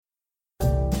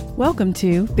Welcome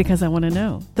to Because I Want to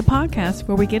Know, the podcast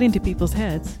where we get into people's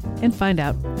heads and find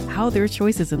out how their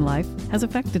choices in life has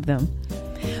affected them.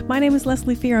 My name is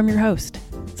Leslie Fear. I'm your host.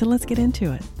 So let's get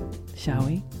into it, shall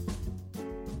we?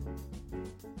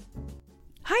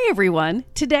 Hi, everyone.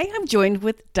 Today I'm joined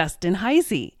with Dustin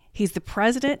Heisey. He's the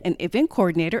president and event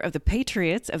coordinator of the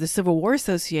Patriots of the Civil War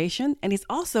Association, and he's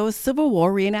also a Civil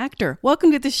War reenactor.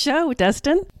 Welcome to the show,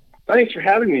 Dustin. Thanks for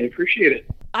having me. I appreciate it.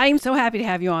 I'm so happy to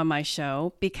have you on my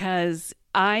show because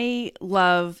I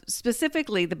love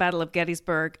specifically the Battle of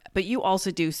Gettysburg, but you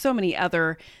also do so many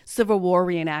other Civil War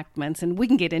reenactments, and we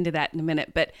can get into that in a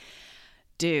minute. But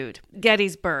dude,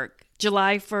 Gettysburg,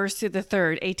 July 1st through the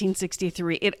 3rd,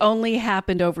 1863, it only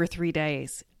happened over 3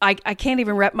 days. I can't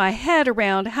even wrap my head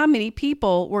around how many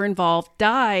people were involved,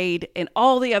 died, and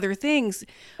all the other things.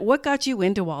 What got you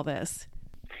into all this?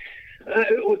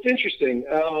 What's interesting,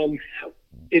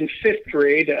 in fifth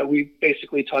grade, we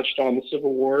basically touched on the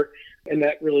Civil War, and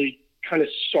that really kind of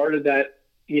started that,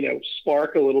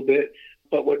 spark a little bit.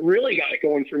 But what really got it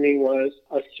going for me was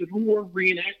a Civil War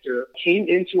reenactor came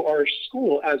into our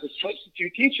school as a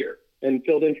substitute teacher and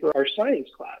filled in for our science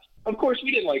class. Of course,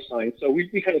 we didn't like science, so we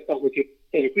kind of felt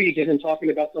if we could get him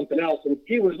talking about something else, and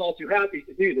he was all too happy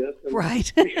to do this. And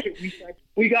right.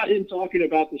 we got him talking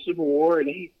about the Civil War, and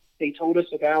they told us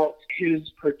about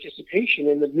his participation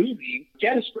in the movie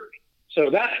Gettysburg. So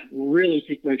that really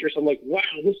piqued my interest. I'm like, wow,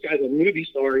 this guy's a movie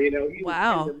star, He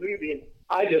wow. was in the movie. And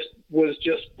I was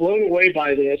blown away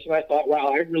by this. And I thought, wow,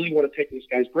 I really want to pick this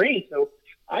guy's brain. So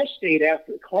I stayed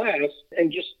after class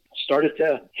and just started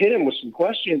to hit him with some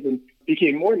questions and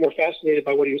became more and more fascinated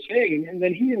by what he was saying. And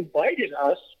then he invited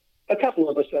us, a couple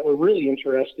of us that were really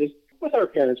interested, with our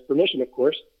parents' permission, of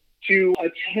course, to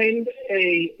attend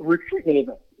a recruitment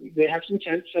event. They have some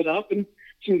tents set up and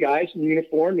some guys in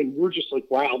uniform, and we're just like,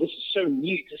 wow, this is so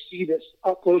neat to see this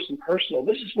up close and personal.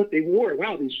 This is what they wore.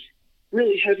 Wow, these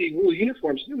really heavy wool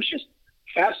uniforms. It was just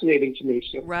fascinating to me.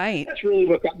 So right. That's really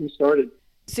what got me started.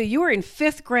 So you were in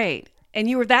fifth grade, and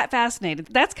you were that fascinated.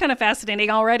 That's kind of fascinating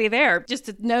already there, just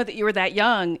to know that you were that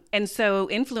young and so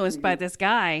influenced by this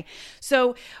guy.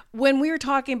 So when we were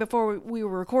talking before we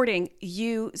were recording,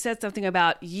 you said something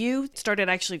about you started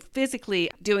actually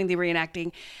physically doing the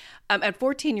reenacting at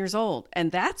 14 years old, and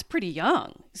that's pretty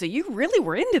young. So you really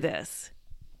were into this.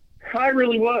 I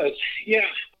really was, yeah.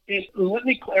 And let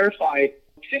me clarify,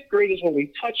 fifth grade is when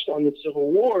we touched on the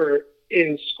Civil War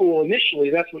in school initially.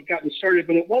 That's what got me started,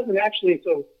 but it wasn't actually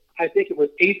until I think it was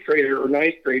 8th grade or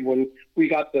 9th grade when we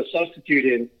got the substitute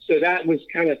in. So that was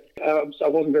kind of, so I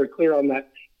wasn't very clear on that.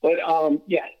 But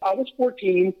yeah, I was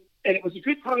 14, and it was a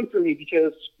good time for me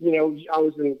because, I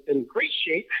was in great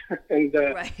shape. And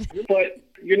right. But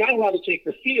you're not allowed to take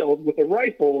the field with a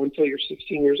rifle until you're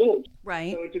 16 years old.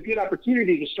 Right. So it's a good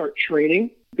opportunity to start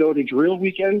training, go to drill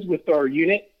weekends with our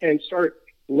unit, and start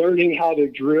learning how to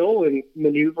drill and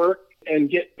maneuver and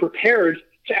get prepared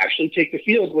to actually take the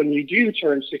field when you do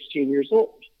turn 16 years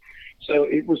old. So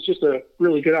it was just a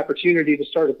really good opportunity to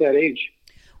start at that age.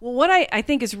 Well, what I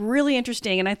think is really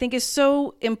interesting, and I think is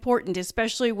so important,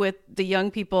 especially with the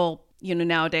young people,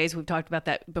 nowadays, we've talked about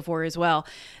that before as well,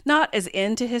 not as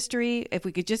into history, if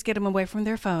we could just get them away from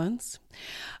their phones.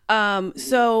 But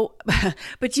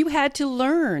you had to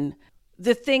learn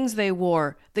the things they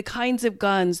wore, the kinds of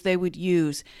guns they would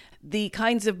use, the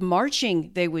kinds of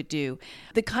marching they would do,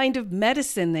 the kind of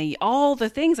medicine all the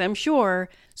things, I'm sure,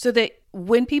 so that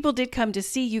when people did come to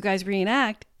see you guys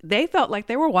reenact, they felt like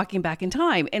they were walking back in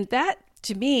time. And that,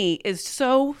 to me, is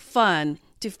so fun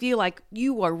to feel like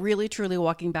you are really, truly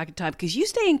walking back in time because you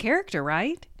stay in character,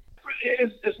 right?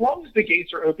 As long as the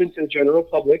gates are open to the general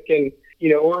public and,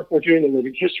 or if we're doing a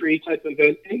living history type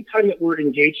event, anytime that we're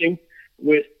engaging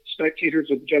with spectators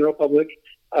of the general public,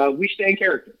 we stay in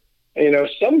character.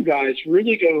 Some guys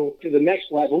really go to the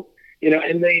next level,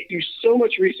 and they do so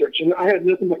much research. And I have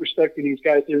nothing but respect for these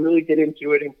guys. They really get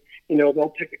into it, and, they'll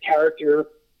pick a character,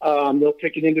 they'll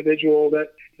pick an individual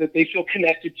that they feel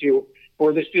connected to,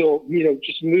 or they feel,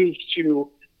 just moved to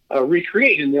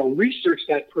recreate, and they'll research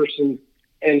that person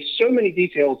and so many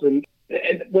details. And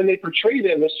when they portray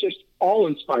them, it's just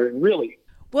awe-inspiring, really.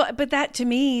 Well, but that, to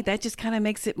me, that just kind of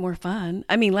makes it more fun.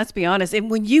 I mean, let's be honest. And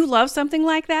when you love something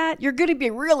like that, you're going to be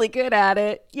really good at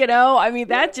it.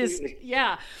 That just,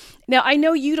 yeah. Now, I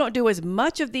know you don't do as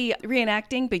much of the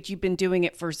reenacting, but you've been doing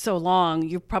it for so long.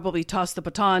 You've probably tossed the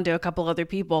baton to a couple other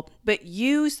people. But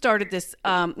you started this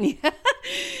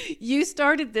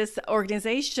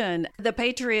organization, the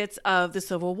Patriots of the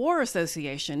Civil War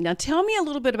Association. Now, tell me a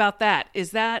little bit about that.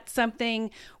 Is that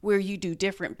something where you do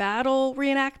different battle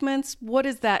reenactments? What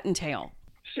does that entail?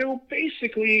 So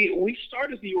basically, we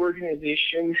started the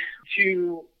organization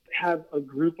to have a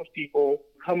group of people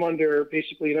come under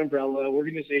basically an umbrella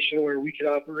organization where we could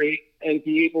operate and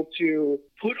be able to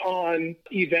put on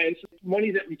events.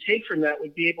 Money that we take from that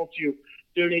would be able to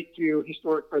donate to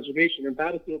historic preservation and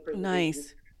battlefield preservation.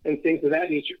 Nice. And things of that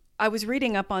nature. I was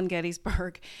reading up on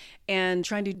Gettysburg and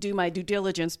trying to do my due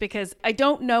diligence because I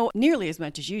don't know nearly as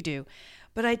much as you do.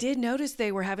 But I did notice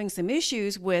they were having some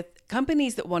issues with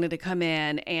companies that wanted to come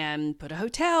in and put a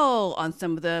hotel on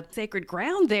some of the sacred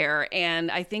ground there.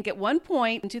 And I think at one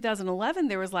point in 2011,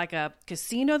 there was like a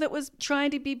casino that was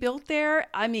trying to be built there.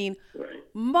 I mean,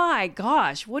 My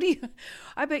gosh,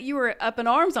 I bet you were up in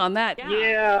arms on that.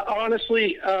 Yeah,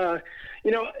 honestly,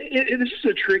 this is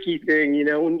a tricky thing.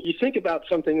 When you think about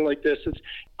something like this,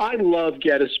 I love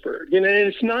Gettysburg. And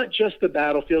it's not just the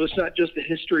battlefield. It's not just the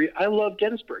history. I love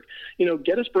Gettysburg.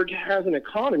 Gettysburg has an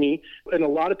economy, and a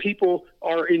lot of people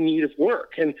are in need of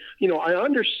work. And, I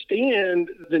understand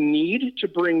the need to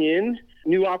bring in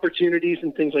new opportunities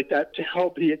and things like that to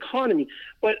help the economy.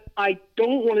 But I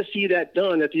don't want to see that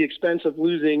done at the expense of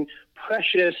losing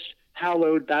precious,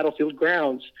 hallowed battlefield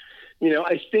grounds.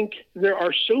 I think there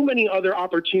are so many other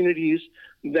opportunities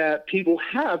that people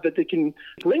have that they can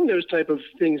bring those type of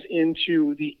things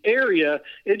into the area.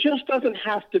 It just doesn't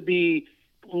have to be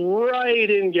right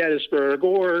in Gettysburg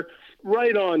or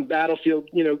right on battlefield,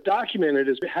 documented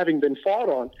as having been fought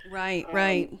on. Right.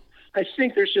 I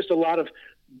think there's just a lot of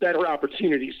better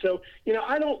opportunities. So,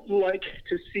 I don't like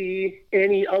to see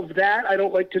any of that. I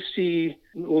don't like to see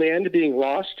land being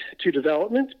lost to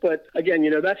development. But again,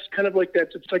 that's kind of like that.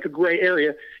 It's like a gray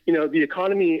area. The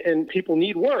economy and people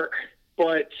need work,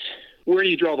 but where do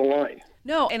you draw the line?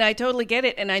 No, and I totally get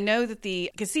it. And I know that the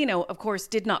casino, of course,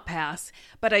 did not pass.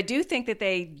 But I do think that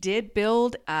they did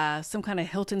build some kind of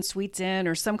Hilton Suites Inn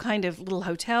or some kind of little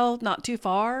hotel not too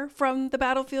far from the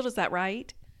battlefield. Is that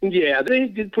right? Yeah, they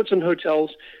did put some hotels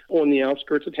on the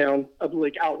outskirts of town, of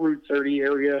like out Route 30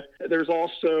 area. There's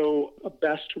also a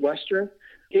Best Western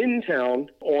in town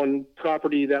on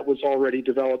property that was already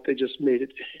developed. They just made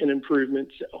it an improvement.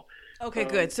 So, okay,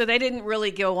 good. So they didn't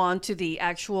really go on to the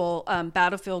actual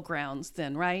battlefield grounds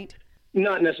then, right?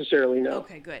 Not necessarily, no.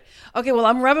 Okay, good. Okay, well,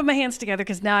 I'm rubbing my hands together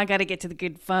because now I got to get to the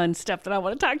good, fun stuff that I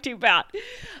want to talk to you about.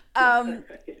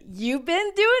 You've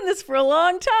been doing this for a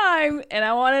long time, and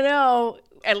I want to know,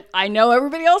 and I know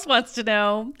everybody else wants to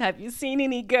know, have you seen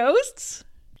any ghosts?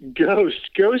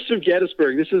 Ghosts of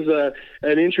Gettysburg. This is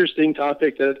an interesting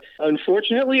topic that,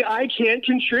 unfortunately, I can't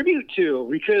contribute to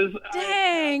because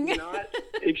Dang. I have not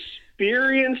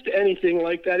experienced anything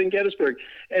like that in Gettysburg.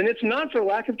 And it's not for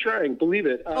lack of trying, believe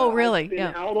it. Oh, really? I've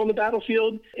been out on the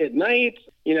battlefield at night.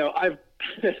 I've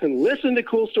listened to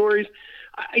cool stories.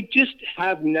 I just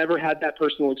have never had that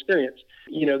personal experience.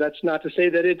 That's not to say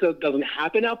that it doesn't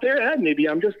happen out there. Maybe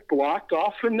I'm just blocked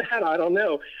off from that. I don't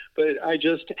know. But I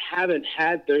just haven't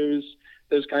had those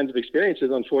kinds of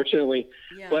experiences, unfortunately.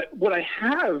 Yeah. But what I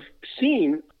have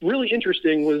seen really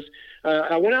interesting was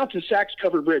I went out to Sachs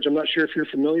Covered Bridge. I'm not sure if you're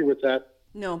familiar with that.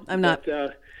 No, I'm not.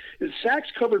 But, Sachs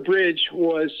Covered Bridge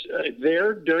was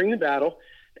there during the battle.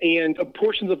 And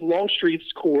portions of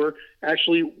Longstreet's Corps,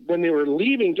 actually, when they were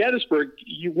leaving Gettysburg,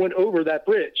 you went over that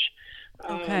bridge.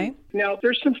 Okay. Now,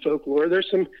 there's some folklore.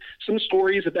 There's some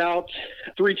stories about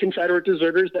 3 Confederate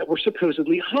deserters that were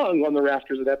supposedly hung on the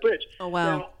rafters of that bridge. Oh,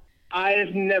 wow. Now, I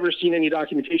have never seen any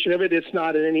documentation of it. It's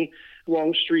not in any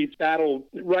Longstreet's battle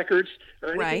records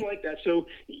or anything like that. So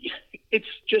it's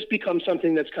just become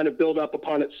something that's kind of built up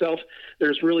upon itself.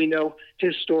 There's really no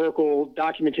historical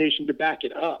documentation to back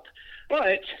it up.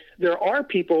 But there are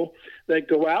people that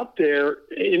go out there,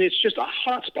 and it's just a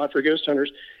hot spot for ghost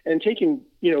hunters, and taking,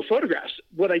 photographs.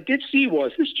 What I did see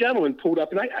was this gentleman pulled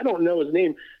up, and I don't know his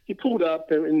name. He pulled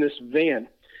up in this van,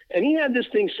 and he had this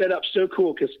thing set up so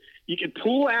cool because you could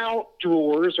pull out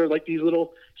drawers or like these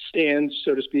little stands,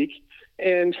 so to speak,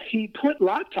 and he put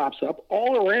laptops up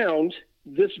all around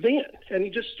this van, and he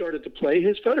just started to play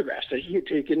his photographs that he had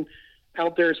taken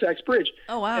out there at Sachs Bridge.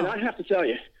 Oh, wow. And I have to tell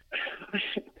you,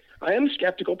 I am a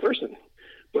skeptical person,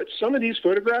 but some of these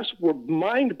photographs were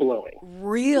mind-blowing.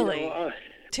 Really?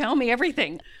 Tell me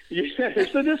everything. Yeah,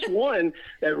 so this one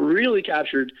that really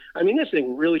captured, this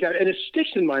thing really captured, and it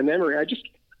sticks in my memory.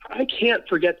 I can't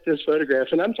forget this photograph,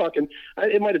 and I'm talking,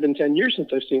 it might have been 10 years since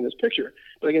I've seen this picture,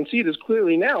 but I can see it as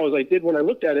clearly now as I did when I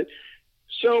looked at it.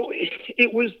 So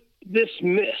it was this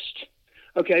mist,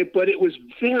 okay, but it was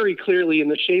very clearly in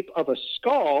the shape of a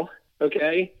skull,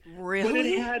 okay? Really? But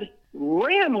it had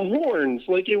ram horns,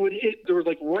 there was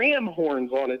like ram horns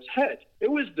on its head.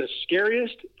 It was the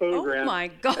scariest photograph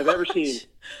I've ever seen.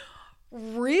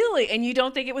 Really? And you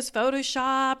don't think it was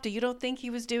photoshopped? Or you don't think he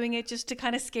was doing it just to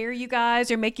kind of scare you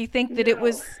guys or make you think that it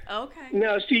was okay?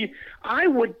 No, see,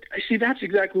 that's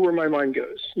exactly where my mind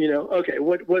goes. Okay,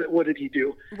 what did he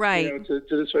do? Right. To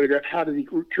this photograph, how did he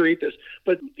create this?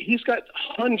 But he's got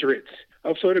hundreds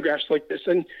of photographs like this,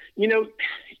 and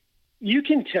you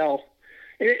can tell.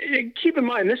 Keep in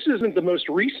mind, this isn't the most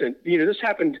recent. This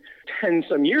happened 10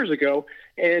 some years ago,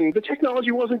 and the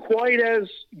technology wasn't quite as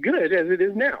good as it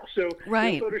is now. So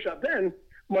right. Photoshop then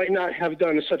might not have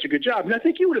done such a good job. And I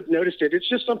think you would have noticed it. It's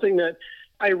just something that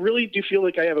I really do feel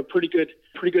like I have a pretty good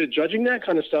at judging that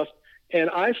kind of stuff.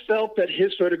 And I felt that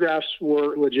his photographs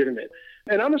were legitimate.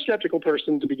 And I'm a skeptical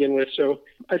person to begin with, so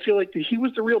I feel like he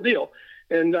was the real deal.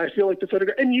 And I feel like the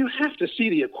photograph, and you have to see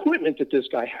the equipment that this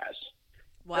guy has.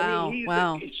 Wow.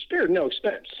 Wow. He spared no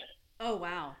expense. Oh,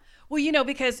 wow. Well,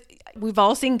 because we've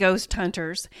all seen ghost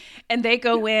hunters and they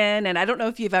go in, and I don't know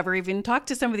if you've ever even talked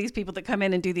to some of these people that come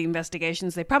in and do the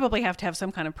investigations. They probably have to have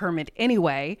some kind of permit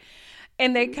anyway.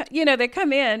 And they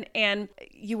come in and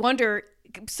you wonder,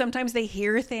 sometimes they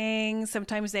hear things.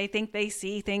 Sometimes they think they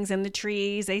see things in the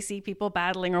trees. They see people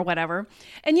battling or whatever.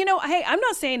 And, hey, I'm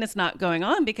not saying it's not going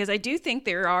on, because I do think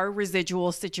there are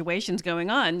residual situations going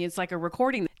on. It's like a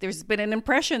recording. There's been an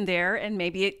impression there, and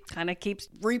maybe it kind of keeps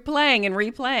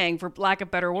replaying, for lack of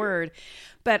a better word.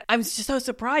 But I'm just so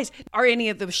surprised. Are any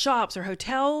of the shops or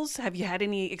hotels, have you had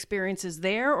any experiences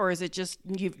there, or is it just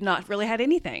you've not really had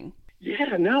anything?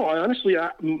 Yeah, no, honestly,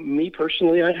 me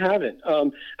personally, I haven't.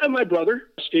 And my brother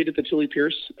stayed at the Tilly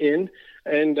Pierce Inn,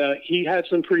 and he had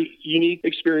some pretty unique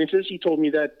experiences. He told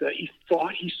me that he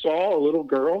thought he saw a little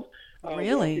girl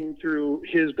walking through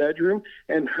his bedroom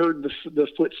and heard the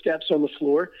footsteps on the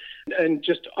floor and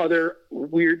just other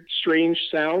weird, strange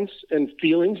sounds and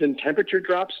feelings and temperature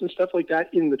drops and stuff like that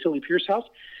in the Tilly Pierce house.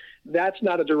 That's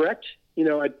not a direct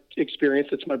experience.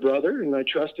 It's my brother, and I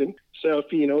trust him. So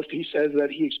if he says that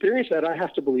he experienced that, I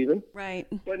have to believe him. Right.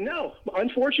 But no,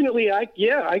 unfortunately, I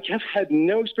have had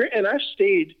no experience, and I've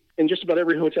stayed in just about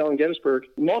every hotel in Gettysburg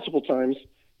multiple times.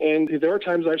 And there are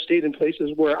times I've stayed in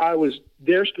places where I was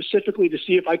there specifically to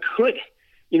see if I could,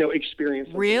 experience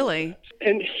something. Really?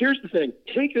 And here's the thing.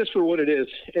 Take this for what it is.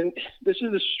 And this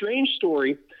is a strange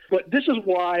story, but this is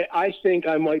why I think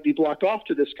I might be blocked off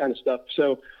to this kind of stuff.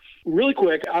 So really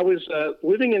quick, I was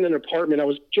living in an apartment. I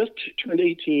was just turned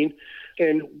 18,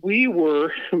 and we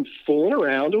were fooling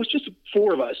around. It was just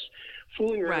 4 of us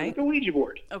fooling around with the Ouija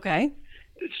board. Okay.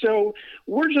 So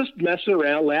we're just messing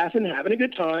around, laughing, having a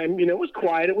good time. It was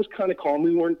quiet. It was kind of calm.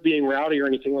 We weren't being rowdy or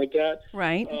anything like that.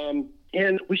 Right.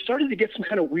 And we started to get some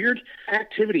kind of weird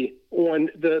activity on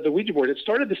the Ouija board. It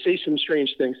started to say some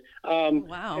strange things.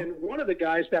 Wow. And one of the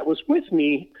guys that was with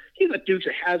me, he's a Dukes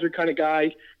of Hazzard kind of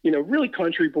guy, really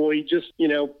country boy. Just,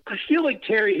 I feel like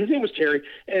Terry, his name was Terry,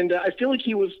 and I feel like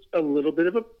he was a little bit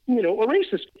of a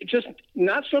racist. Just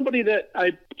not somebody that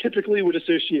I typically would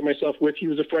associate myself with. He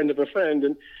was a friend of a friend.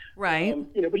 And, right.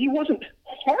 But he wasn't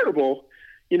horrible.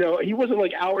 He wasn't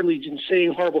like outwardly just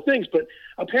saying horrible things, but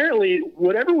apparently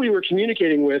whatever we were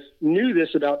communicating with knew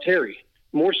this about Terry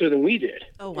more so than we did.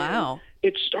 Oh, wow.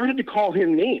 And it started to call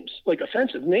him names, like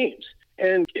offensive names.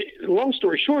 And long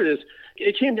story short is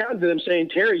it came down to them saying,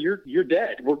 Terry, you're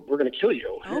dead. We're going to kill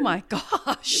you. Oh, my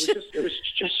gosh. It was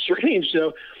just strange.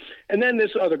 So, and then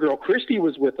this other girl, Christy,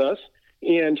 was with us,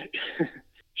 and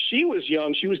she was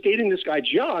young. She was dating this guy,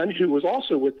 John, who was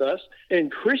also with us,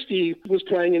 and Christy was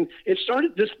playing, and it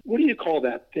started this, what do you call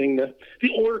that thing? The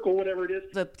oracle, whatever it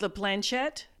is. The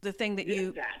planchette? The thing that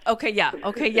you... That. Okay, yeah.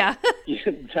 Yeah,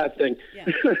 that thing. Yeah.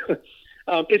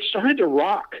 It started to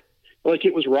rock, like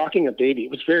it was rocking a baby. It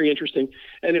was very interesting,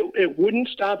 and it wouldn't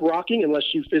stop rocking unless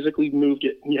you physically moved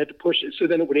it, and you had to push it, so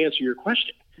then it would answer your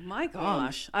question. My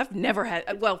gosh, I've never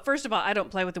had. Well, first of all, I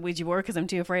don't play with the Ouija board because I'm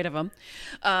too afraid of them.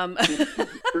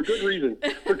 For good reason.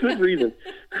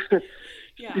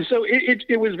 Yeah. So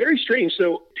it was very strange.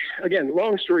 So again,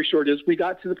 long story short is we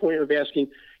got to the point of asking,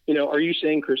 are you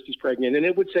saying Christy's pregnant? And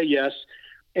it would say yes.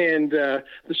 And the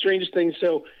strangest thing,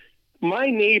 so my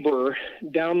neighbor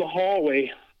down the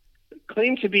hallway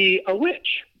claimed to be a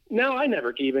witch. Now, I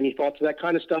never gave any thought to that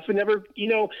kind of stuff. And never,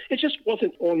 it just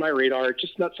wasn't on my radar. It's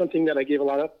just not something that I put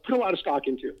a lot of stock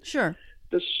into. Sure.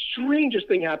 The strangest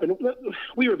thing happened.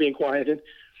 We were being quiet, and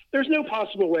there's no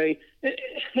possible way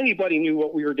anybody knew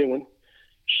what we were doing.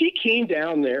 She came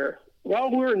down there while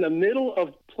we were in the middle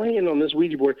of playing on this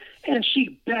Ouija board, and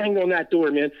she banged on that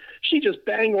door, man. She just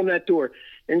banged on that door,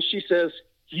 and she says,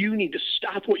 you need to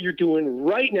stop what you're doing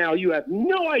right now. You have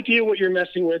no idea what you're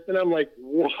messing with. And I'm like,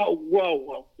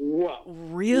 whoa.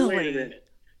 Really? Wait a minute.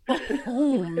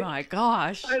 Oh, my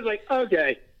gosh. I was like,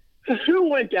 okay, who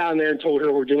went down there and told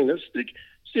her we're doing this? Like,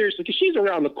 seriously, because she's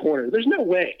around the corner. There's no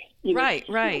way. Right.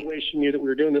 There's no way she knew that we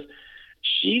were doing this.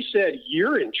 She said,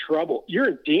 "You're in trouble. You're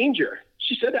in danger."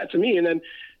 She said that to me, and then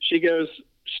she goes,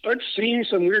 starts seeing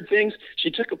some weird things. She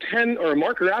took a pen or a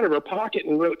marker out of her pocket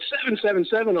and wrote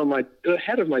 777 on the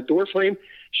head of my door frame.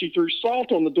 She threw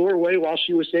salt on the doorway while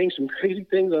she was saying some crazy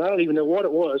things, and I don't even know what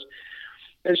it was.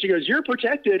 And she goes, "You're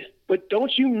protected, but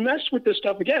don't you mess with this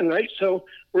stuff again," right? So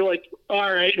we're like,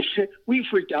 all right. We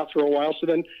freaked out for a while. So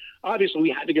then obviously we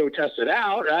had to go test it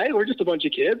out, right? We're just a bunch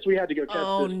of kids. We had to go test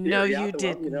Oh, this no, theory you out,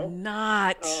 did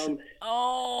not.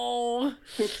 Oh.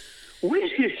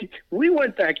 We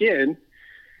went back in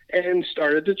and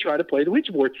started to try to play the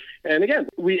Ouija board. And again,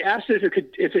 we asked it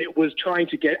if it was trying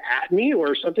to get at me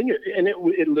or something, and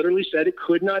it literally said it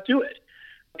could not do it.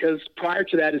 Because prior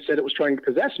to that, it said it was trying to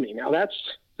possess me. Now, that's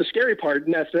the scary part,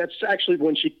 and that's actually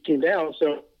when she came down.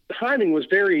 So the timing was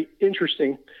very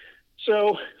interesting.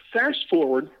 So fast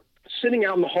forward, sitting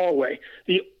out in the hallway,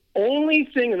 the only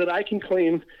thing that I can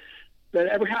claim that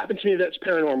ever happened to me that's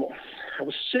paranormal, I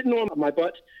was sitting on my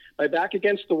butt, my back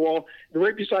against the wall, and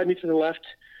right beside me to the left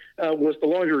was the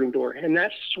laundry room door, and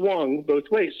that swung both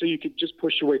ways, so you could just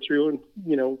push your way through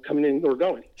and, coming in or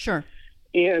going. Sure.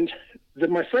 And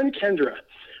my friend Kendra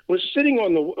was sitting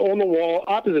on the wall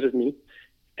opposite of me,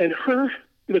 and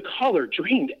the color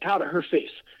drained out of her face.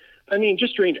 I mean,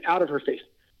 just drained out of her face.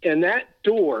 And that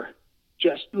door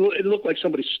it looked like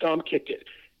somebody stomp kicked it,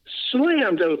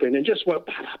 slammed open, and just went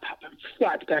pop, pop, pop,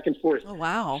 flat back and forth. Oh,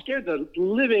 wow. Scared the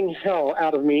living hell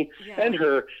out of me and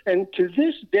her. And to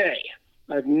this day,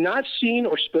 I've not seen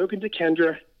or spoken to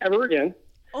Kendra ever again.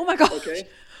 Oh, my gosh. Okay.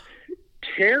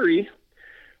 Terry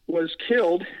was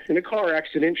killed in a car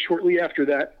accident shortly after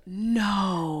that.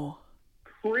 No.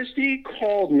 Christy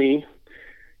called me,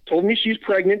 told me she's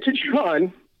pregnant to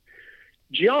John.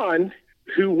 John,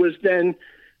 who was then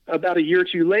about a year or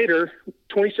two later,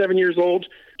 27 years old,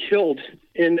 killed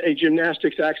in a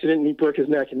gymnastics accident, and he broke his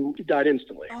neck and died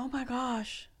instantly. Oh, my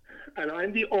gosh. And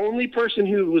I'm the only person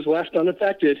who was left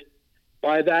unaffected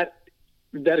by that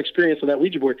experience on that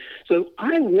Ouija board. So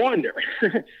I wonder,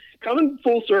 coming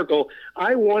full circle,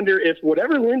 I wonder if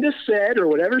whatever Linda said or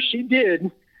whatever she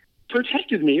did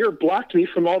protected me or blocked me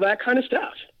from all that kind of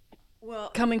stuff. Well,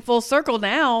 coming full circle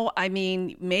now, I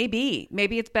mean, maybe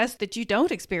it's best that you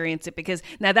don't experience it, because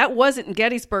now that wasn't in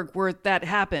Gettysburg where that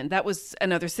happened. That was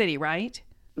another city, right?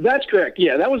 That's correct.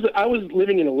 Yeah, I was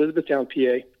living in Elizabethtown,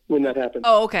 PA when that happened.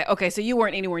 Oh, okay. Okay. So you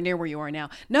weren't anywhere near where you are now.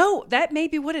 No, that may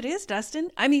be what it is, Dustin.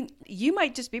 I mean, you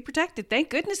might just be protected. Thank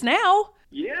goodness now.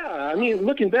 Yeah. I mean,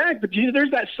 looking back, but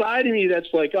there's that side of me that's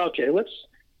like, okay, let's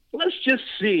just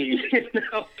see,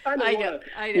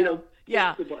 I know.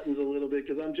 Yeah. Push the buttons a little bit,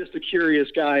 because I'm just a curious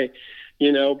guy,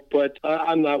 but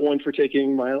I'm not one for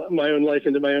taking my own life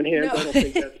into my own hands. No. I don't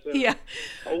think that's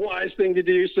a wise thing to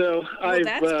do. So I've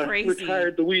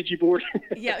retired the Ouija board.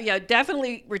 Yeah,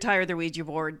 definitely retire the Ouija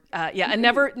board. And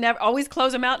never always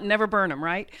close them out and never burn them,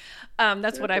 right?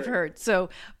 That's what I've heard. So,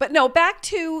 but no, back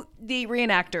to the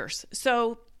reenactors.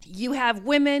 So you have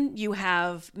women, you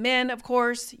have men, of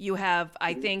course. You have,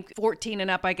 I think, 14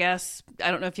 and up, I guess. I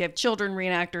don't know if you have children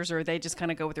reenactors or they just kind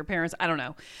of go with their parents. I don't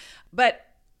know. But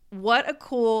what a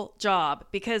cool job,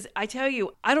 because I tell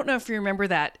you, I don't know if you remember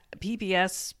that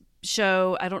PBS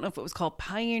show. I don't know if it was called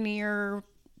Pioneer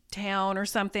Town or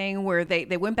something, where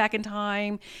they went back in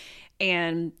time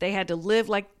and they had to live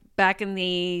like back in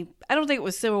I don't think it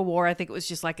was Civil War. I think it was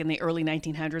just like in the early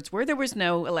 1900s where there was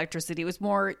no electricity. It was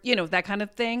more, that kind of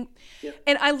thing. Yeah.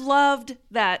 And I loved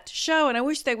that show, and I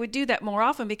wish they would do that more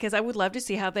often, because I would love to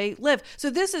see how they live. So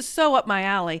this is so up my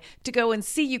alley to go and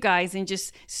see you guys and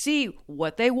just see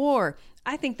what they wore.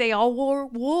 I think they all wore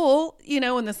wool,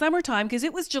 in the summertime, because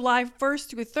it was July 1st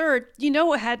through 3rd.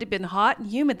 It had to have been hot and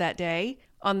humid that day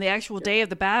on the actual day of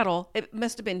the battle. It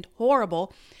must have been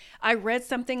horrible. I read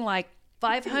something like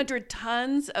 500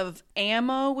 tons of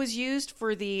ammo was used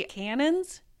for the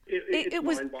cannons. It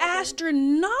was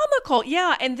astronomical.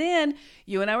 Yeah. And then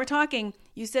you and I were talking,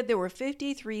 you said there were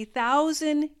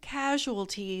 53,000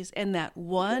 casualties in that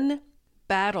one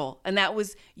battle. And that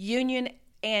was Union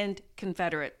and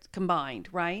Confederate combined,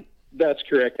 right? That's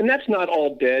correct. And that's not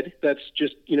all dead. That's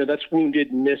just, that's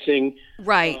wounded, missing,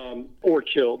 right, or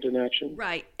killed in action.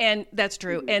 Right. And that's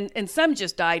true. Mm-hmm. And some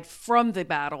just died from the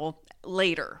battle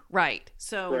later. Right.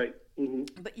 So, right.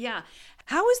 Mm-hmm. But yeah,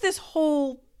 how has this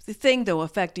whole thing though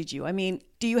affected you? I mean,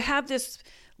 do you have this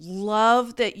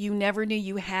love that you never knew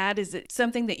you had? Is it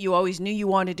something that you always knew you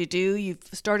wanted to do? You've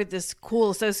started this cool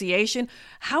association.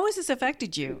 How has this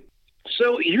affected you?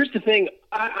 So here's the thing.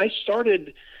 I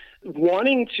started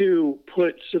Wanting to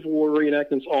put Civil War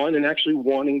reenactments on and actually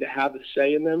wanting to have a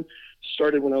say in them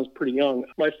started when I was pretty young.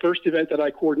 My first event that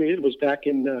I coordinated was back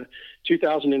in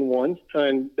 2001,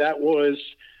 and that was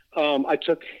I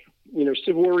took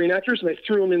Civil War reenactors and I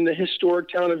threw them in the historic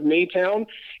town of Maytown.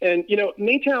 And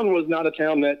Maytown was not a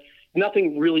town that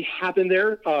nothing really happened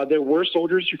there. There were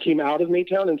soldiers who came out of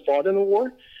Maytown and fought in the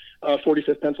war,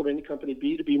 45th Pennsylvania Company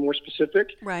B to be more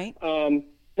specific. Right.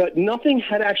 But nothing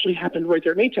had actually happened right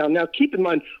there at Maytown. Now, keep in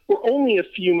mind, we're only a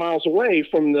few miles away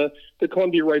from the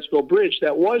Columbia-Wrightsville Bridge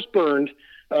that was burned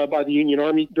by the Union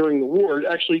Army during the war,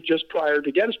 actually just prior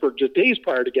to Gettysburg, just days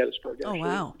prior to Gettysburg. Actually. Oh,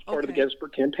 wow. Part of the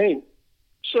Gettysburg campaign.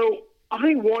 So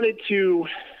I wanted to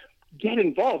get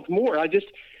involved more. I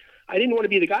didn't want to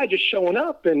be the guy just showing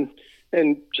up and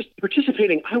just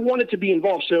participating. I wanted to be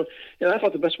involved. So I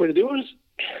thought the best way to do it was,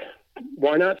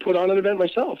 why not put on an event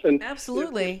myself? And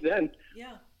absolutely. Then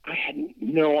I had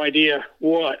no idea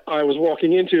what I was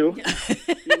walking into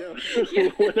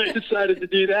when I decided to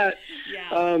do that.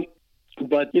 Yeah.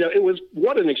 But it was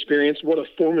what an experience, what a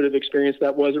formative experience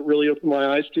that was. It really opened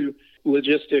my eyes to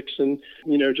logistics and,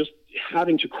 just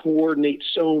having to coordinate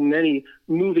so many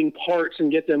moving parts and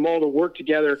get them all to work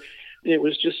together. It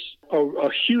was just a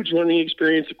huge learning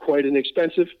experience, quite an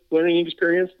expensive learning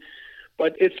experience.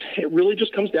 But it really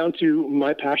just comes down to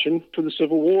my passion for the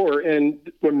Civil War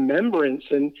and remembrance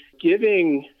and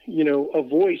giving, a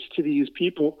voice to these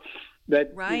people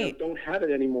that don't have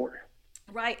it anymore.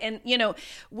 Right. And,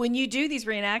 when you do these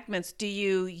reenactments, do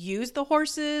you use the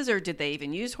horses, or did they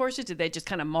even use horses? Did they just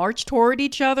kind of march toward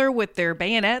each other with their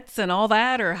bayonets and all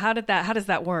that? Or how does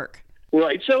that work?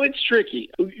 Right. So it's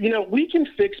tricky. We can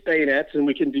fix bayonets and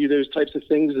we can do those types of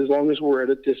things as long as we're at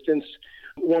a distance.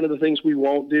 One of the things we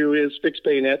won't do is fix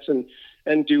bayonets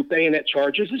and do bayonet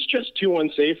charges. It's just too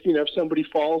unsafe. If somebody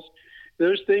falls,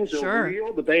 those things are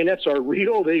real. The bayonets are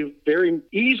real. They very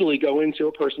easily go into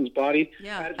a person's body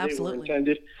as absolutely. They were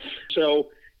intended. So,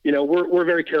 we're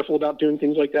very careful about doing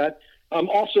things like that.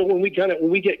 Also, when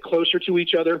we get closer to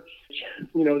each other,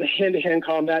 the hand-to-hand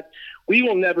combat, we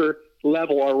will never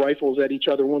level our rifles at each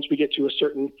other once we get to a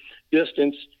certain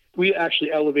distance. We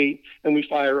actually elevate and we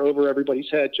fire over everybody's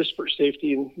head just for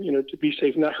safety and, to be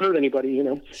safe and not hurt anybody,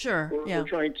 Sure. We're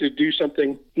trying to do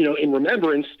something, in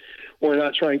remembrance. We're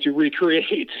not trying to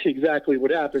recreate exactly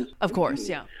what happens. Of course,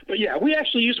 yeah. But yeah, we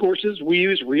actually use horses. We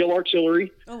use real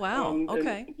artiillery. Oh, wow.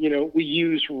 Okay. And, we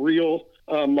use real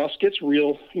muskets,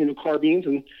 real, carbines,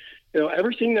 and,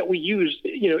 everything that we use,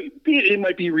 it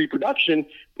might be reproduction,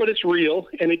 but it's real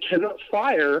and it cannot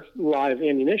fire live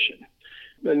ammunition.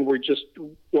 And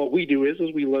what we do is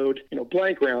we load,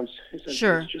 blank rounds.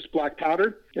 Sure. It's just black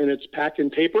powder and it's packed in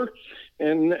paper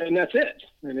and that's it.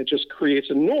 And it just creates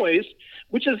a noise,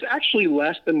 which is actually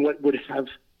less than what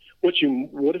you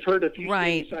would have heard if you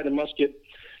stayed inside a musket,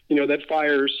 that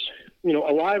fires, a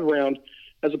live round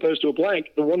as opposed to a blank.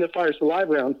 The one that fires the live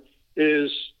round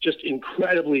is just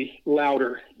incredibly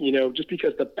louder, just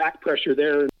because the back pressure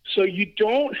there. So you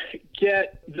don't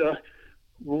get the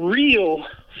real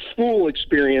full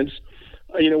experience,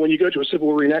 when you go to a Civil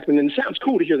War reenactment. And it sounds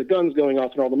cool to hear the guns going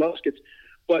off and all the muskets,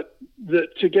 but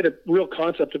to get a real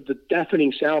concept of the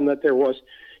deafening sound that there was,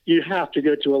 you have to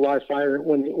go to a live fire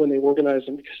when they organize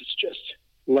them, because it's just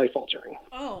life-altering.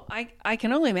 Oh, I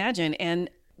can only imagine. And,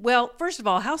 well, first of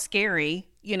all, how scary,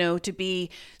 to be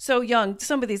so young.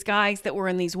 Some of these guys that were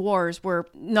in these wars were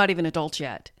not even adults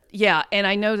yet. Yeah, and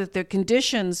I know that the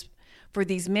conditions for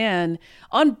these men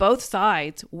on both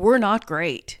sides were not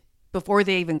great before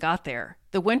they even got there.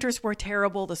 The winters were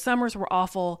terrible. The summers were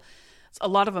awful. A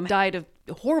lot of them died of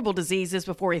horrible diseases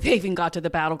before they even got to the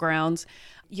battlegrounds.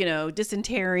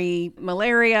 Dysentery,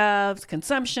 malaria,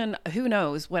 consumption, who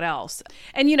knows what else.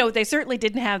 And, they certainly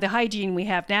didn't have the hygiene we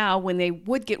have now. When they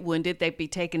would get wounded, they'd be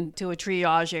taken to a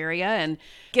triage area and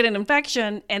get an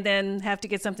infection and then have to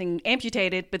get something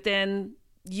amputated. But then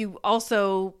you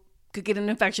also could get an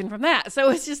infection from that. So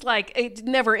it's just like it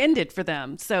never ended for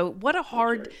them. So what a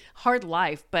hard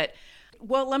life. But,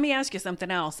 well, let me ask you something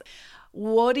else.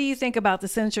 What do you think about the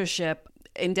censorship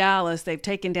in Dallas? They've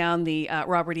taken down the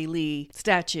Robert E. Lee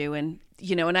statue. And,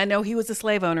 and I know he was a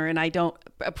slave owner and I don't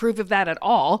approve of that at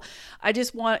all. I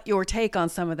just want your take on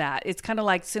some of that. It's kind of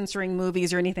like censoring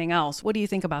movies or anything else. What do you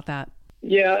think about that?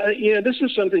 Yeah, this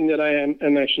is something that I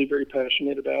am actually very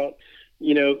passionate about.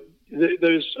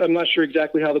 Those, I'm not sure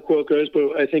exactly how the quote goes,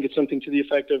 but I think it's something to the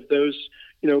effect of those,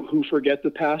 who forget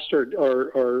the past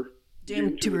are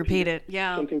doomed to repeat it.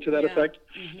 Yeah. Something to that effect.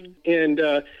 Mm-hmm. And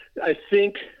I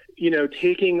think,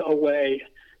 taking away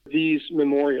these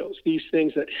memorials, these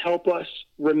things that help us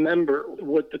remember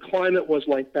what the climate was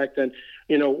like back then,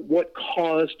 what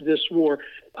caused this war.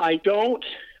 I don't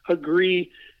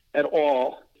agree at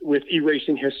all with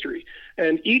erasing history.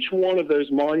 And each one of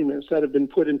those monuments that have been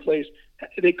put in place,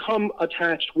 they come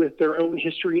attached with their own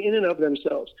history in and of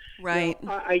themselves. Right.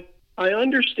 Now, I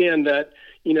understand that,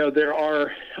 there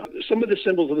are some of the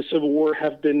symbols of the Civil War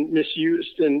have been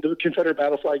misused, and the Confederate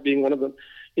battle flag being one of them.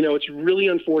 It's really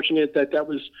unfortunate that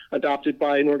was adopted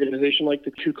by an organization like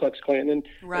the Ku Klux Klan and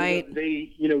what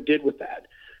they, did with that.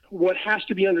 What has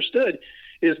to be understood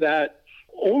is that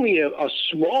only a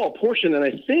small portion, and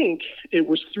I think it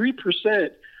was 3%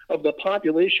 of the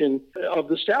population of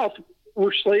the South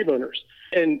were slave owners.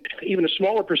 And even a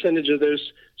smaller percentage of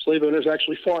those slave owners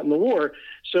actually fought in the war.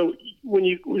 So when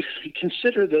you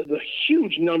consider the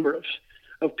huge number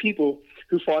of people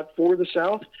who fought for the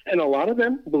South, and a lot of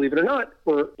them, believe it or not,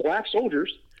 were black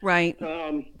soldiers. Right.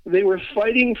 They were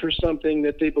fighting for something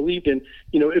that they believed in.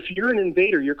 If you're an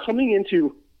invader, you're coming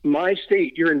into my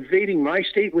state, you're invading my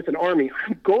state with an army.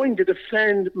 I'm going to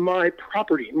defend my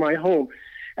property, my home.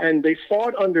 And they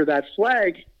fought under that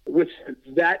flag with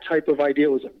that type of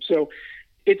idealism. So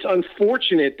it's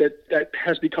unfortunate that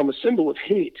has become a symbol of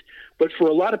hate. But for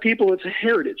a lot of people, it's a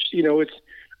heritage. It's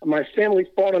my family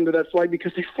fought under that flag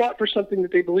because they fought for something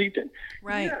that they believed in.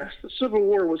 Right. Yes, the Civil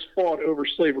War was fought over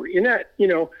slavery. And that,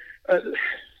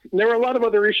 there are a lot of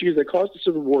other issues that caused the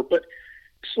Civil War, but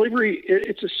slavery,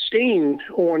 it's a stain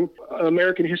on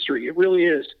American history. It really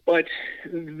is. But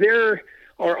there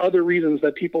are other reasons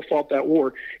that people fought that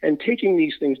war. And taking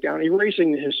these things down,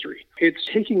 erasing the history, it's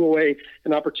taking away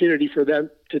an opportunity for them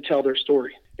to tell their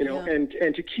story, and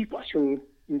to keep us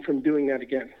from doing that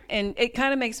again. And it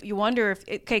kind of makes you wonder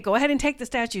go ahead and take the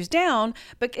statues down,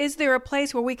 but is there a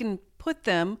place where we can put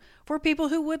them for people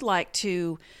who would like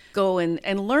to go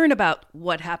and learn about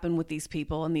what happened with these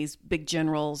people and these big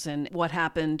generals and what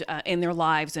happened in their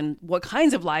lives and what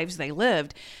kinds of lives they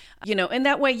lived? And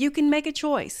that way you can make a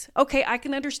choice. Okay, I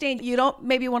can understand you don't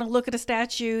maybe want to look at a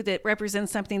statue that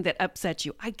represents something that upsets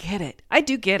you. I get it. I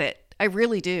do get it. I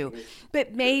really do.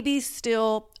 But maybe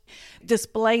still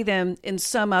display them in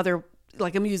some other,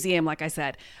 like a museum, like I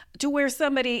said, to where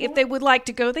somebody, if they would like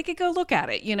to go, they could go look at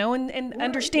it, and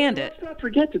understand it. Let's not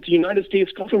forget that the United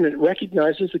States government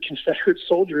recognizes the Confederate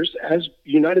soldiers as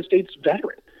United States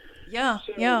veterans. Yeah,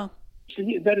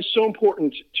 That is so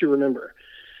important to remember.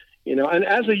 And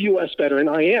as a U.S. veteran,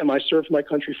 I served my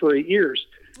country for 8 years.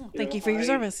 Thank you for your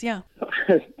service. Yeah.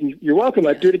 You're welcome.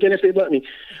 I'd do it again if they'd let me.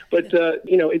 But,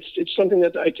 it's something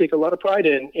that I take a lot of pride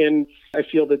in. And I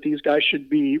feel that these guys should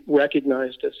be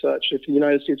recognized as such. If the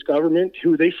United States government,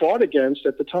 who they fought against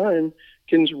at the time,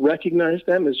 can recognize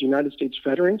them as United States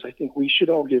veterans, I think we should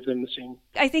all give them the same.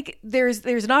 I think there's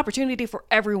an opportunity for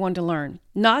everyone to learn,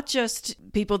 not just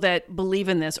people that believe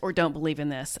in this or don't believe in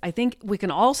this. I think we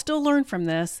can all still learn from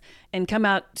this and come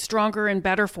out stronger and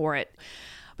better for it.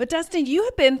 But Dustin, you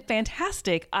have been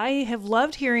fantastic. I have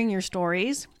loved hearing your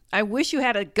stories. I wish you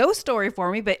had a ghost story for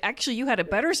me, but actually you had a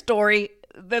better story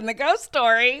than the ghost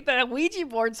story, the Ouija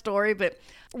board story. But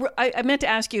I meant to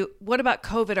ask you, what about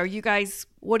COVID?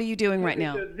 What are you doing right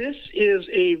now? So this is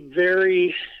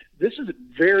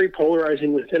very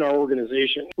polarizing within our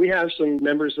organization. We have some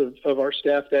members of our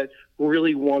staff that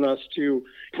really want us to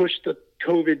push the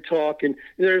COVID talk, and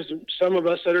there's some of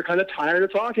us that are kind of tired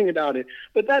of talking about it.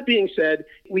 But that being said,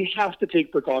 we have to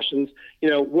take precautions.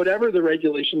 Whatever the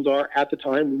regulations are at the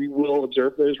time, we will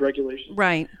observe those regulations.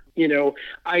 Right.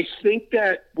 I think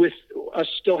that with us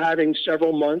still having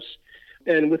several months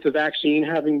and with the vaccine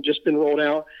having just been rolled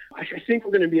out, I think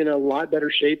we're going to be in a lot better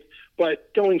shape.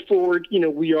 But going forward,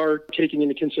 we are taking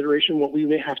into consideration what we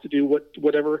may have to do,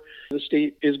 whatever the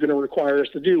state is going to require us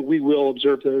to do. We will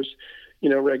observe those,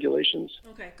 regulations.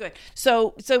 Okay, good.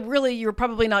 So really, you're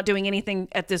probably not doing anything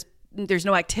at this. There's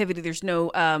no activity. There's no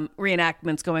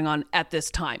reenactments going on at this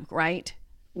time, right?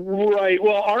 Right.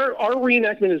 Well, our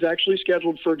reenactment is actually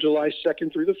scheduled for July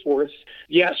 2nd through the 4th.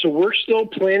 Yeah, so we're still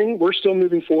planning. We're still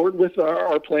moving forward with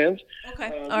our plans.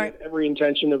 Okay. All right. Every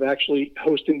intention of actually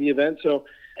hosting the event. So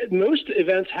most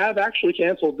events have actually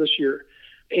canceled this year.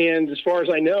 And as far as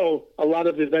I know, a lot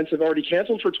of events have already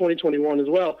canceled for 2021 as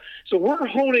well. So we're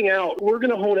holding out. We're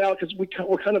going to hold out because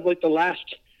we're kind of like the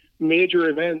last major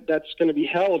event that's going to be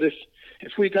held. If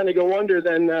we kind of go under,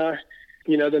 then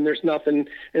then there's nothing,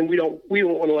 and we don't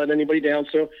want to let anybody down.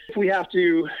 So if we have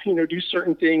to, do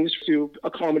certain things to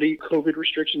accommodate COVID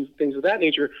restrictions, things of that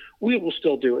nature, we will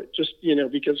still do it. Just,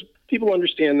 because people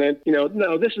understand that,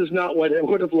 no, this is not what it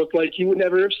would have looked like. You would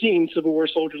never have seen Civil War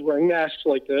soldiers wearing masks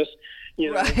like this.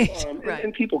 Right.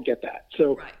 And people get that.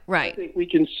 So right. I think we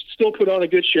can still put on a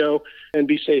good show and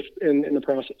be safe in the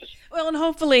process. Well, and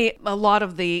hopefully a lot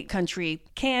of the country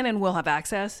can and will have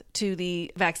access to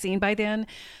the vaccine by then.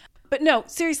 But no,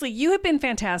 seriously, you have been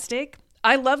fantastic.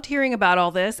 I loved hearing about all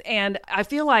this, and I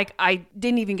feel like I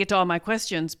didn't even get to all my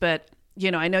questions, but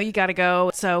I know you got to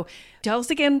go. So tell us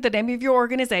again the name of your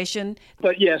organization.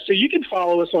 But yeah, so you can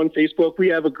follow us on Facebook. We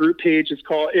have a group page. It's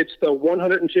the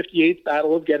 158th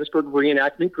Battle of Gettysburg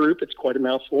Reenactment Group. It's quite a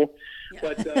mouthful. Yeah.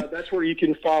 But that's where you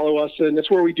can follow us, and that's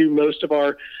where we do most of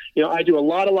our, I do a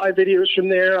lot of live videos from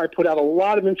there. I put out a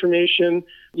lot of information.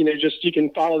 Just you can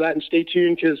follow that and stay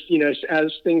tuned because,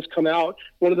 as things come out,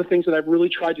 one of the things that I've really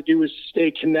tried to do is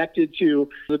stay connected to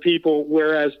the people,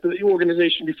 whereas the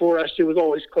organization before us, it was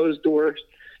always closed doors,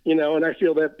 and I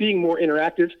feel that being more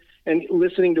interactive and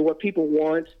listening to what people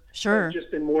want has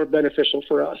just been more beneficial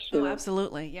for us. Oh,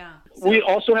 absolutely, yeah. So, we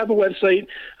also have a website.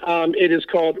 It is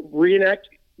called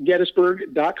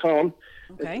reenactgettysburg.com.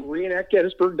 Okay.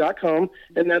 reenactgettysburg.com,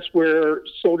 and that's where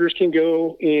soldiers can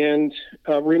go and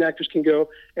reenactors can go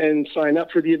and sign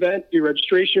up for the event, do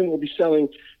registration. We'll be selling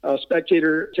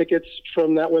spectator tickets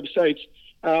from that website,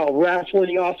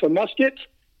 raffling off a musket,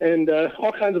 and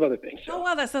all kinds of other things. So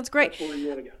wow, that sounds great. That's where you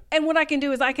want to go. And what I can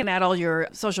do is I can add all your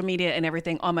social media and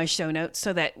everything on my show notes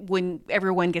so that when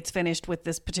everyone gets finished with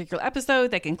this particular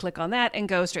episode, they can click on that and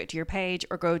go straight to your page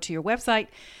or go to your website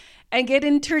and get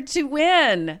entered to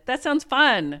win. That sounds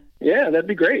fun. Yeah, that'd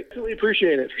be great. Really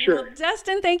appreciate it, for sure. Well,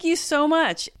 Dustin, thank you so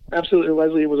much. Absolutely,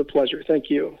 Leslie. It was a pleasure. Thank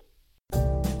you.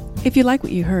 If you like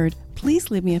what you heard, please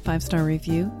leave me a 5-star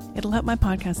review. It'll help my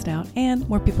podcast out and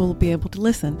more people will be able to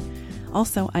listen.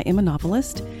 Also, I am a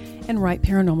novelist and write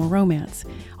paranormal romance.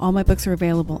 All my books are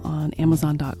available on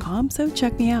Amazon.com, so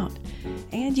check me out.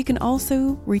 And you can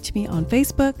also reach me on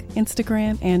Facebook,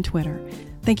 Instagram, and Twitter.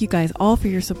 Thank you guys all for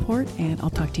your support, and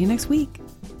I'll talk to you next week.